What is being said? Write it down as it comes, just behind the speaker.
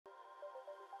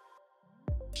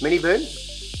Mini boom.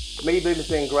 Mini boom has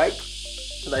been great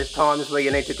for those times where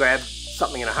you need to grab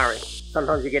something in a hurry.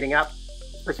 Sometimes you're getting up,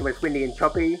 especially when it's windy and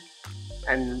choppy,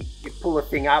 and you pull the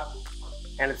thing up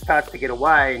and it starts to get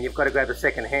away and you've got to grab a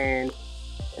second hand,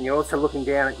 and you're also looking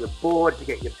down at your board to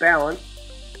get your balance.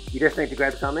 You just need to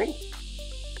grab something,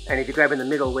 and if you grab in the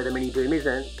middle where the mini boom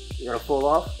isn't, you're going to fall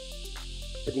off.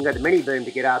 But you can go to the mini boom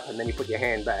to get up and then you put your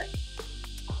hand back.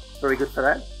 Very good for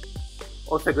that.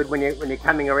 Also good when you're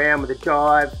coming around with a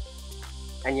jive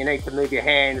and you need to move your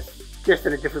hands just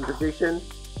in a different position.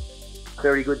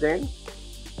 Very good then.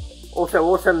 Also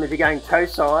awesome if you're going toe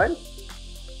side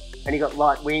and you've got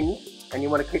light wind and you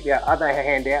want to keep your other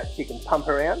hand out so you can pump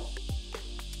around.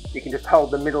 You can just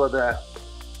hold the middle of the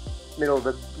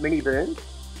mini boom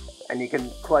and you can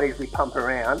quite easily pump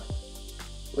around.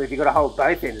 Where if you've got to hold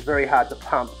both ends, it's very hard to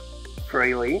pump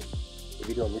freely if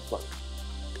you're doing this one.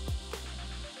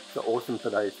 So awesome for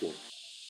those things.